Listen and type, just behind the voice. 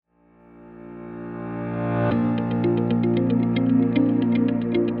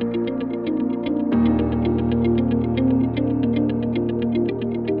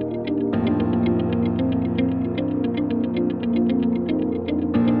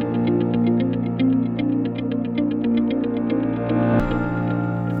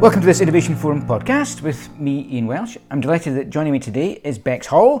Welcome to this Innovation Forum podcast with me, Ian Welsh. I'm delighted that joining me today is Bex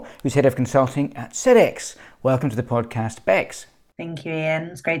Hall, who's Head of Consulting at Sedex. Welcome to the podcast, Bex. Thank you, Ian.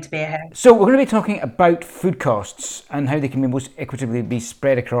 It's great to be here. So we're going to be talking about food costs and how they can be most equitably be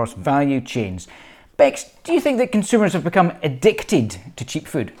spread across value chains. Bex, do you think that consumers have become addicted to cheap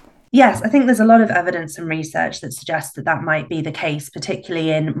food? Yes, I think there's a lot of evidence and research that suggests that that might be the case,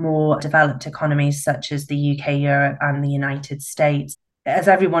 particularly in more developed economies such as the UK, Europe, and the United States. As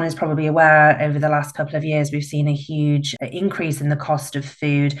everyone is probably aware, over the last couple of years, we've seen a huge increase in the cost of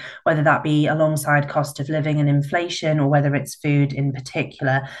food, whether that be alongside cost of living and inflation, or whether it's food in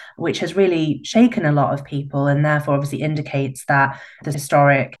particular, which has really shaken a lot of people and therefore obviously indicates that the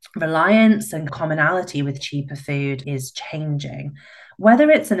historic reliance and commonality with cheaper food is changing.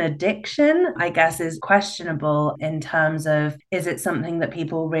 Whether it's an addiction, I guess, is questionable in terms of, is it something that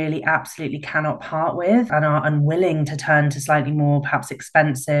people really absolutely cannot part with and are unwilling to turn to slightly more perhaps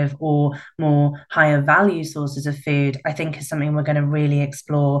expensive or more higher value sources of food, I think is something we're going to really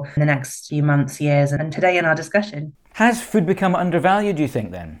explore in the next few months, years, and today in our discussion. Has food become undervalued, do you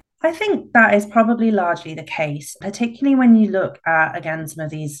think, then? I think that is probably largely the case, particularly when you look at, again, some of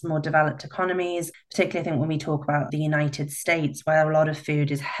these more developed economies, particularly I think when we talk about the United States, where a lot of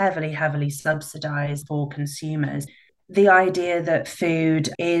food is heavily subsidized for consumers. The idea that food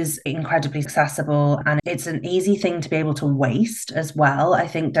is incredibly accessible and it's an easy thing to be able to waste as well, I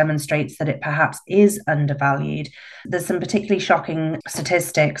think demonstrates that it perhaps is undervalued. There's some particularly shocking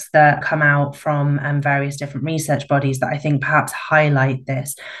statistics that come out from various different research bodies that I think perhaps highlight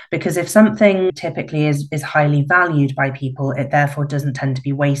this. Because if something typically is highly valued by people, it therefore doesn't tend to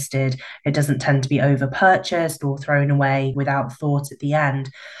be wasted. It doesn't tend to be over-purchased or thrown away without thought at the end.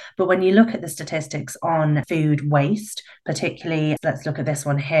 But when you look at the statistics on food waste, particularly, let's look at this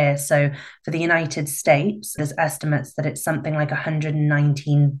one here. So for the United States, there's estimates that it's something like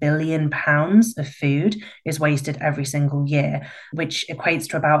 119 billion pounds of food is wasted every single year, which equates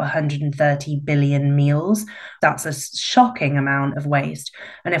to about 130 billion meals. That's a shocking amount of waste.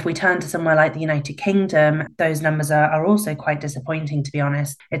 And if we turn to somewhere like the United Kingdom, those numbers are also quite disappointing, to be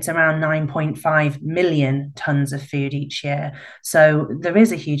honest. It's around 9.5 million tons of food each year. So there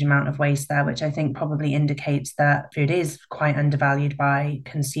is a huge amount of waste there, which I think probably indicates that food is quite undervalued by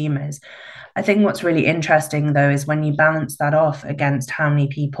consumers. I think what's really interesting, though, is when you balance that off against how many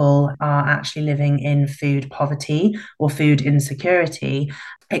people are actually living in food poverty or food insecurity,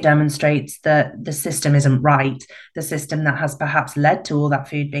 it demonstrates that the system isn't right. The system that has perhaps led to all that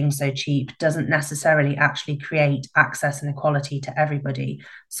food being so cheap doesn't necessarily actually create access and equality to everybody.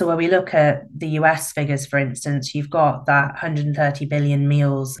 So when we look at the US figures, for instance, you've got that 130 billion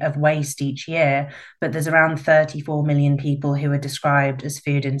meals of waste each year, but there's around 34 million people who are described as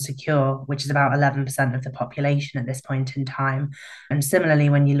food insecure, which is about 11% of the population at this point in time. And similarly,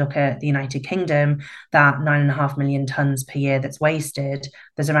 when you look at the United Kingdom, that 9.5 million tons per year that's wasted,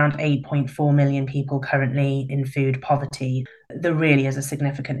 there's around 8.4 million people currently in food poverty. There really is a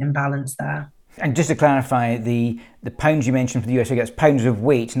significant imbalance there. And just to clarify, the pounds you mentioned for the US, that's pounds of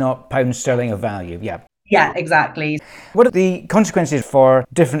weight, not pounds sterling of value. Yeah, exactly. What are the consequences for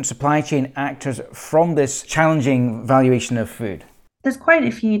different supply chain actors from this challenging valuation of food? There's quite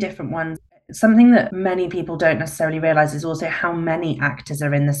a few different ones. Something that many people don't necessarily realize is also how many actors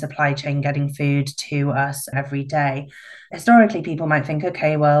are in the supply chain getting food to us every day. Historically, people might think,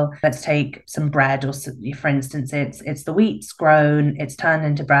 okay, well, let's take some bread, or for instance, it's the wheat's grown, it's turned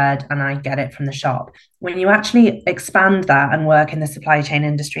into bread, and I get it from the shop. When you actually expand that and work in the supply chain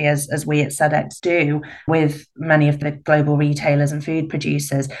industry, as we at Sedex do with many of the global retailers and food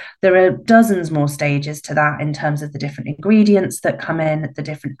producers, there are dozens more stages to that in terms of the different ingredients that come in, the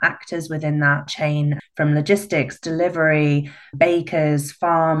different actors within that chain, from logistics, delivery, bakers,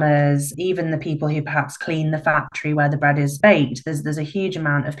 farmers, even the people who perhaps clean the factory where the bread is baked. There's a huge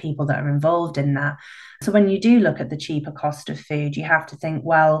amount of people that are involved in that. So when you do look at the cheaper cost of food, you have to think,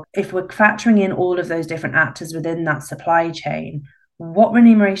 well, if we're factoring in all of those different actors within that supply chain, what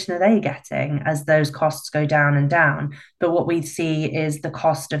remuneration are they getting as those costs go down and down? But what we see is the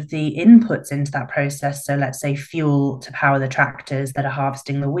cost of the inputs into that process. So let's say fuel to power the tractors that are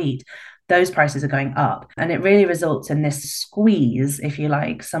harvesting the wheat. Those prices are going up. And it really results in this squeeze, if you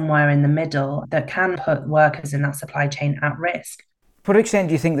like, somewhere in the middle that can put workers in that supply chain at risk. To what extent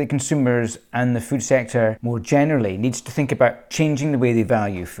do you think that consumers and the food sector more generally needs to think about changing the way they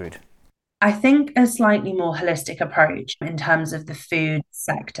value food? I think a slightly more holistic approach in terms of the food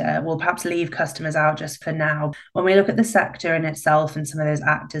sector will perhaps leave customers out just for now. When we look at the sector in itself and some of those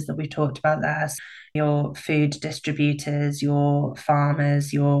actors that we've talked about there, your food distributors, your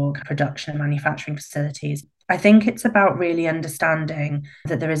farmers, your production and manufacturing facilities, I think it's about really understanding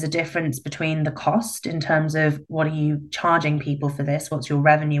that there is a difference between the cost in terms of what are you charging people for this, what's your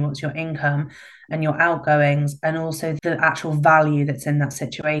revenue, what's your income, and your outgoings, and also the actual value that's in that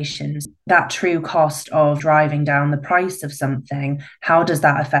situation. That true cost of driving down the price of something, how does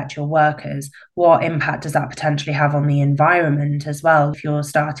that affect your workers? What impact does that potentially have on the environment as well? If you're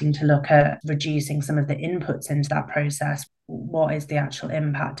starting to look at reducing some of the inputs into that process, what is the actual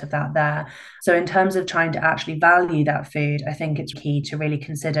impact of that there? So, in terms of trying to actually value that food, I think it's key to really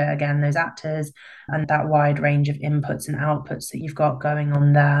consider again those actors and that wide range of inputs and outputs that you've got going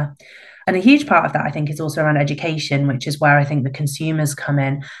on there. And a huge part of that, I think, is also around education, which is where I think the consumers come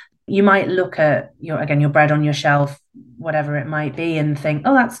in. You might look at your bread on your shelf, whatever it might be, and think,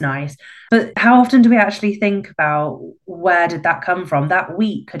 oh, that's nice. But how often do we actually think about where did that come from? That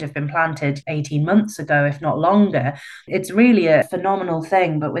wheat could have been planted 18 months ago, if not longer. It's really a phenomenal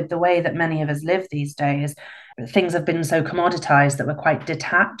thing. But with the way that many of us live these days, things have been so commoditized that we're quite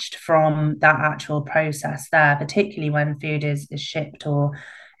detached from that actual process there, particularly when food is shipped or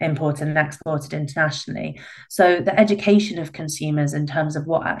imported and exported internationally. So the education of consumers in terms of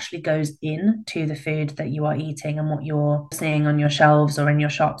what actually goes into the food that you are eating and what you're seeing on your shelves or in your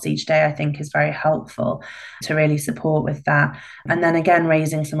shops each day, I think is very helpful to really support with that. And then again,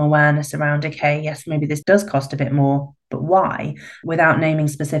 raising some awareness around, okay, yes, maybe this does cost a bit more, but why? Without naming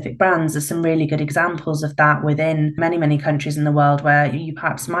specific brands, there's some really good examples of that within many, many countries in the world where you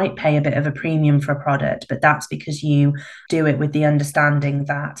perhaps might pay a bit of a premium for a product, but that's because you do it with the understanding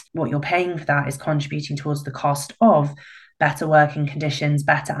that what you're paying for that is contributing towards the cost of better working conditions,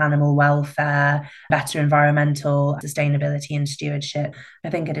 better animal welfare, better environmental sustainability and stewardship. I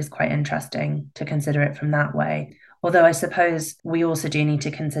think it is quite interesting to consider it from that way. Although I suppose we also do need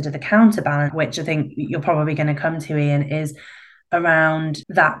to consider the counterbalance, which I think you're probably going to come to, Ian, is around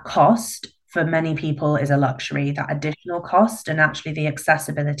that cost for many people is a luxury, that additional cost, and actually the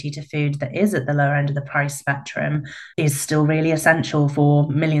accessibility to food that is at the lower end of the price spectrum is still really essential for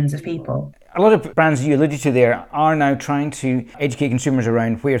millions of people. A lot of brands you alluded to there are now trying to educate consumers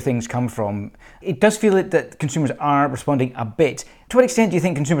around where things come from. It does feel that consumers are responding a bit. To what extent do you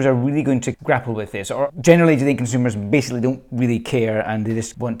think consumers are really going to grapple with this? Or generally, do you think consumers basically don't really care and they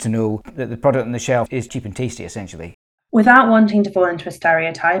just want to know that the product on the shelf is cheap and tasty, essentially? Without wanting to fall into a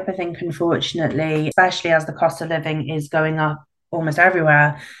stereotype, I think unfortunately, especially as the cost of living is going up almost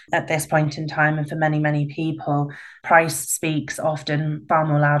everywhere at this point in time, and for many, many people, price speaks often far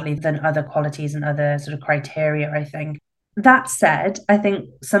more loudly than other qualities and other sort of criteria, I think. That said, I think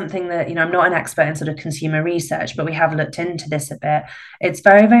something that, I'm not an expert in sort of consumer research, but we have looked into this a bit. It's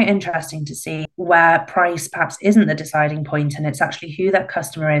very, very interesting to see where price perhaps isn't the deciding point, and it's actually who that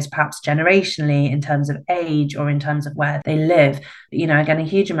customer is, perhaps generationally, in terms of age or in terms of where they live. Again, a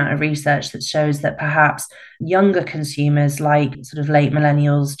huge amount of research that shows that perhaps younger consumers, like sort of late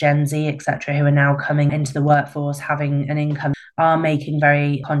millennials, Gen Z, etc., who are now coming into the workforce, having an income, are making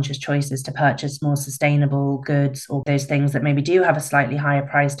very conscious choices to purchase more sustainable goods or those things that maybe do have a slightly higher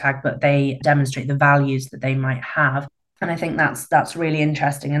price tag, but they demonstrate the values that they might have. And I think that's really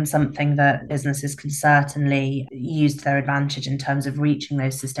interesting and something that businesses can certainly use to their advantage in terms of reaching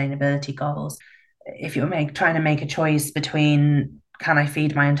those sustainability goals. If you're trying to make a choice between, can I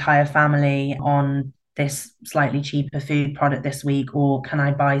feed my entire family on this slightly cheaper food product this week, or can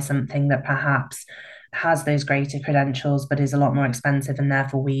I buy something that perhaps has those greater credentials but is a lot more expensive, and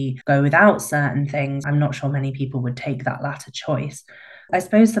therefore we go without certain things? I'm not sure many people would take that latter choice. I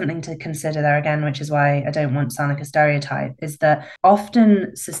suppose something to consider there again, which is why I don't want to sound like a stereotype, is that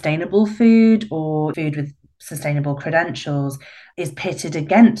often sustainable food or food with sustainable credentials is pitted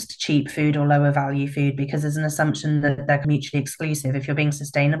against cheap food or lower value food, because there's an assumption that they're mutually exclusive. If you're being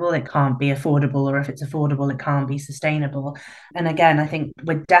sustainable, it can't be affordable, or if it's affordable, it can't be sustainable. And again, I think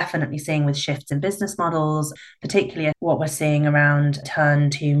we're definitely seeing with shifts in business models, particularly what we're seeing around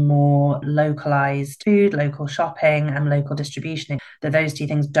turn to more localized food, local shopping and local distribution, that those two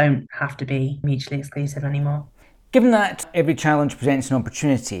things don't have to be mutually exclusive anymore. Given that every challenge presents an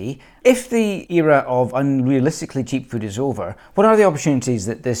opportunity, if the era of unrealistically cheap food is over, what are the opportunities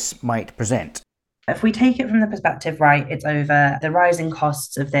that this might present? If we take it from the perspective, right, it's over, the rising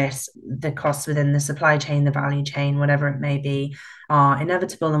costs of this, the costs within the supply chain, the value chain, whatever it may be, are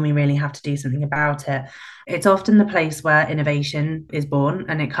inevitable, and we really have to do something about it. It's often the place where innovation is born,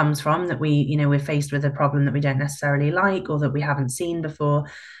 and it comes from that we're faced with a problem that we don't necessarily like or that we haven't seen before.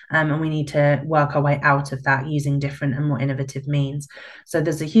 and we need to work our way out of that using different and more innovative means. So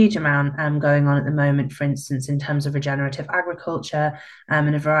there's a huge amount going on at the moment, for instance, in terms of regenerative agriculture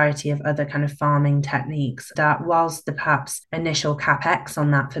and a variety of other kind of farming techniques that, whilst the perhaps initial capex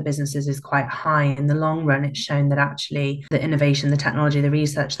on that for businesses is quite high, in the long run, it's shown that actually the innovation, the technology, the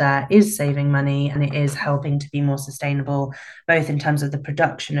research there is saving money, and it is helping to be more sustainable, both in terms of the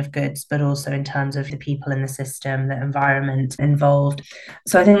production of goods, but also in terms of the people in the system, the environment involved.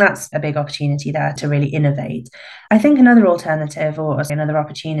 So I think that's a big opportunity there to really innovate. I think another alternative or another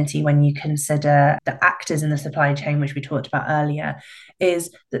opportunity when you consider the actors in the supply chain, which we talked about earlier, is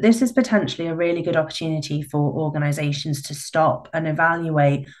that this is potentially a really good opportunity for organizations to stop and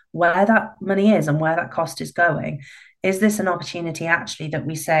evaluate where that money is and where that cost is going. Is this an opportunity actually that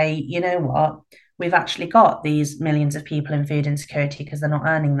we say, you know what, we've actually got these millions of people in food insecurity because they're not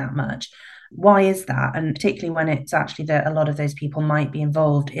earning that much? Why is that? And particularly when it's actually that a lot of those people might be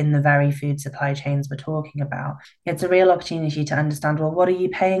involved in the very food supply chains we're talking about. It's a real opportunity to understand, well, what are you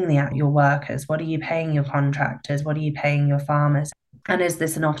paying your workers? What are you paying your contractors? What are you paying your farmers? And is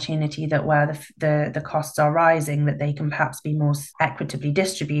this an opportunity that where the costs are rising, that they can perhaps be more equitably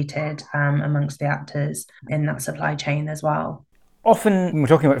distributed amongst the actors in that supply chain as well? Often when we're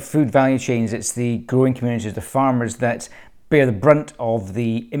talking about food value chains, it's the growing communities, the farmers that bear the brunt of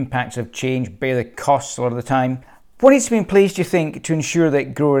the impacts of change, bear the costs a lot of the time. What needs to be in place, do you think, to ensure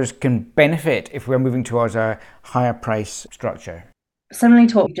that growers can benefit if we're moving towards a higher price structure? Similarly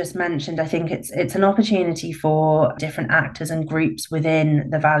to what we just mentioned, I think it's an opportunity for different actors and groups within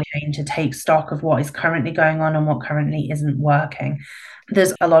the value chain to take stock of what is currently going on and what currently isn't working.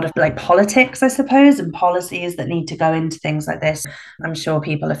 There's a lot of politics, I suppose, and policies that need to go into things like this. I'm sure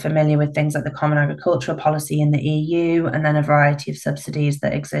people are familiar with things like the Common Agricultural Policy in the EU, and then a variety of subsidies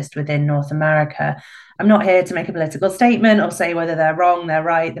that exist within North America. I'm not here to make a political statement or say whether they're wrong, they're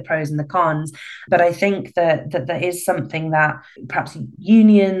right, the pros and the cons, but I think that there is something that perhaps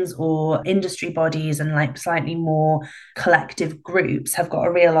unions or industry bodies and slightly more collective groups have got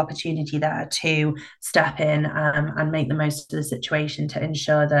a real opportunity there to step in and make the most of the situation to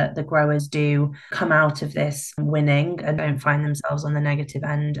ensure that the growers do come out of this winning and don't find themselves on the negative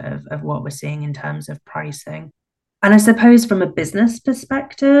end of what we're seeing in terms of pricing. And I suppose from a business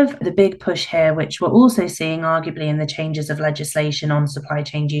perspective, the big push here, which we're also seeing arguably in the changes of legislation on supply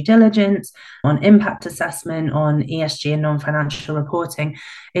chain due diligence, on impact assessment, on ESG and non-financial reporting,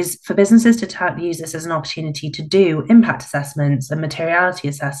 is for businesses to use this as an opportunity to do impact assessments and materiality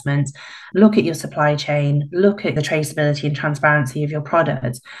assessments, look at your supply chain, look at the traceability and transparency of your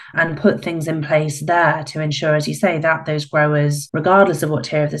products, and put things in place there to ensure, as you say, that those growers, regardless of what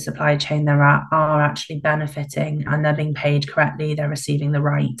tier of the supply chain they're at, are actually benefiting and they're being paid correctly, they're receiving the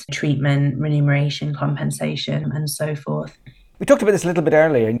right treatment, remuneration, compensation, and so forth. We talked about this a little bit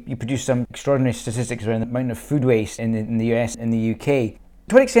earlier. You produced some extraordinary statistics around the amount of food waste in the US and the UK.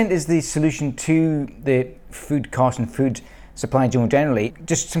 To what extent is the solution to the food cost and food supply chain generally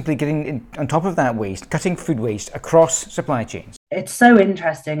just simply getting on top of that waste, cutting food waste across supply chains? It's so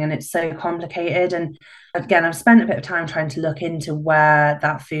interesting and it's so complicated. And again, I've spent a bit of time trying to look into where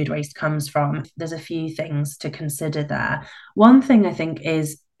that food waste comes from. There's a few things to consider there. One thing I think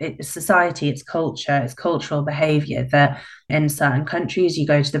is it's society, it's culture, it's cultural behavior that in certain countries, you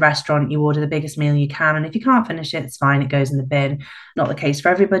go to the restaurant, you order the biggest meal you can, and if you can't finish it, it's fine, it goes in the bin. Not the case for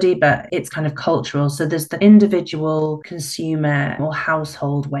everybody, but it's kind of cultural. So there's the individual consumer or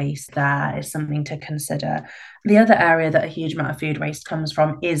household waste there is something to consider. The other area that a huge amount of food waste comes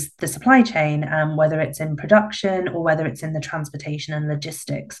from is the supply chain, whether it's in production or whether it's in the transportation and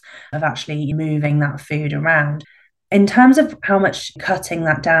logistics of actually moving that food around. In terms of how much cutting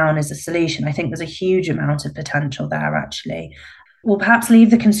that down is a solution, I think there's a huge amount of potential there, actually. We'll perhaps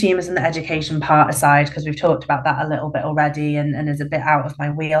leave the consumers and the education part aside because we've talked about that a little bit already and is a bit out of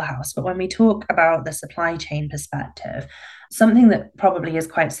my wheelhouse. But when we talk about the supply chain perspective, something that probably is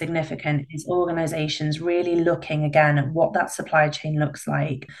quite significant is organizations really looking again at what that supply chain looks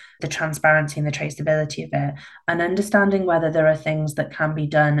like, the transparency and the traceability of it, and understanding whether there are things that can be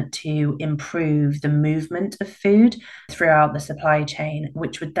done to improve the movement of food throughout the supply chain,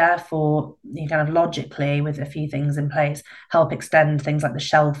 which would therefore, kind of logically, with a few things in place, help extend things like the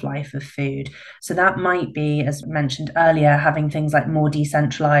shelf life of food. So that might be, as mentioned earlier, having things like more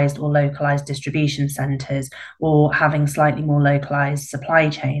decentralized or localized distribution centers, or having slightly more localized supply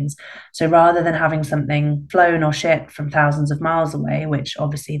chains. So rather than having something flown or shipped from thousands of miles away, which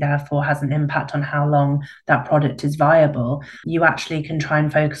obviously therefore has an impact on how long that product is viable, you actually can try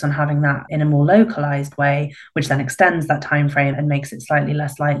and focus on having that in a more localized way, which then extends that time frame and makes it slightly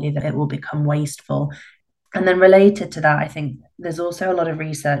less likely that it will become wasteful. And then related to that, I think there's also a lot of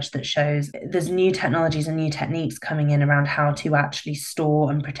research that shows there's new technologies and new techniques coming in around how to actually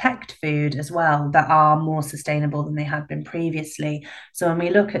store and protect food as well that are more sustainable than they had been previously. So when we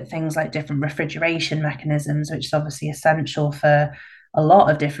look at things like different refrigeration mechanisms, which is obviously essential for a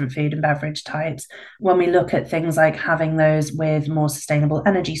lot of different food and beverage types. When we look at things like having those with more sustainable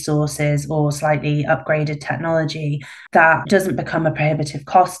energy sources or slightly upgraded technology, that doesn't become a prohibitive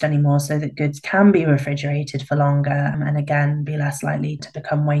cost anymore, so that goods can be refrigerated for longer and again be less likely to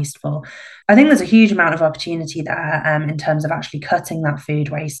become wasteful. I think there's a huge amount of opportunity there in terms of actually cutting that food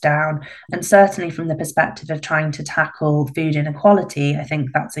waste down. And certainly from the perspective of trying to tackle food inequality, I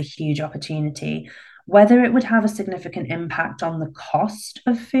think that's a huge opportunity. Whether it would have a significant impact on the cost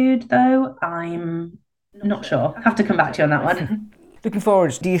of food, though, I'm not sure. Have to come back to you on that one. Looking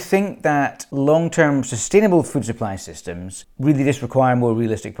forwards, do you think that long-term sustainable food supply systems really just require more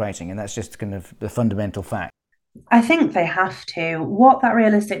realistic pricing, and that's just kind of the fundamental fact? I think they have to. What that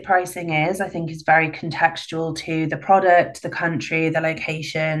realistic pricing is, I think, is very contextual to the product, the country, the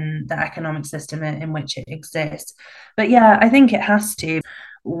location, the economic system in which it exists. But yeah, I think it has to.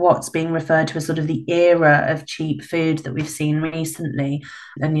 What's being referred to as sort of the era of cheap food that we've seen recently,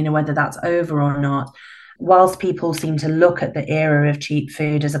 and whether that's over or not. Whilst people seem to look at the era of cheap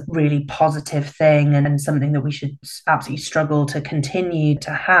food as a really positive thing and something that we should absolutely struggle to continue to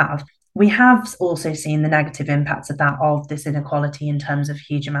have, we have also seen the negative impacts of this inequality in terms of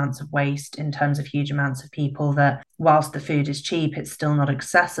huge amounts of waste, in terms of huge amounts of people that, whilst the food is cheap, it's still not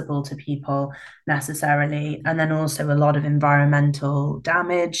accessible to people necessarily. And then also a lot of environmental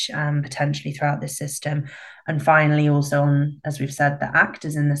damage, potentially throughout this system. And finally, also on, as we've said, the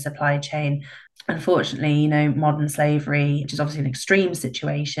actors in the supply chain. Unfortunately, modern slavery, which is obviously an extreme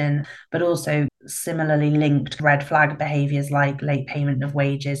situation, but also similarly linked red flag behaviours like late payment of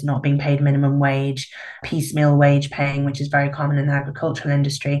wages, not being paid minimum wage, piecemeal wage paying, which is very common in the agricultural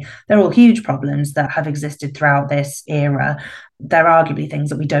industry. They're all huge problems that have existed throughout this era. They're arguably things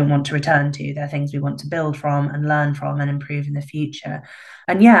that we don't want to return to. They're things we want to build from and learn from and improve in the future.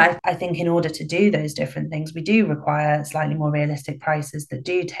 And yeah, I think in order to do those different things, we do require slightly more realistic prices that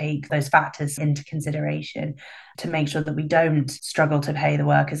do take those factors into consideration to make sure that we don't struggle to pay the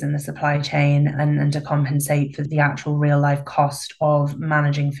workers in the supply chain and to compensate for the actual real life cost of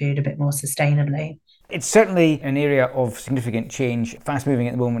managing food a bit more sustainably. It's certainly an area of significant change, fast moving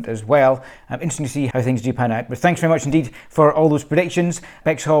at the moment as well. Interesting to see how things do pan out. But thanks very much indeed for all those predictions.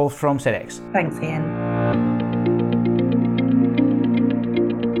 Bex Hall from Sedex. Thanks, Ian.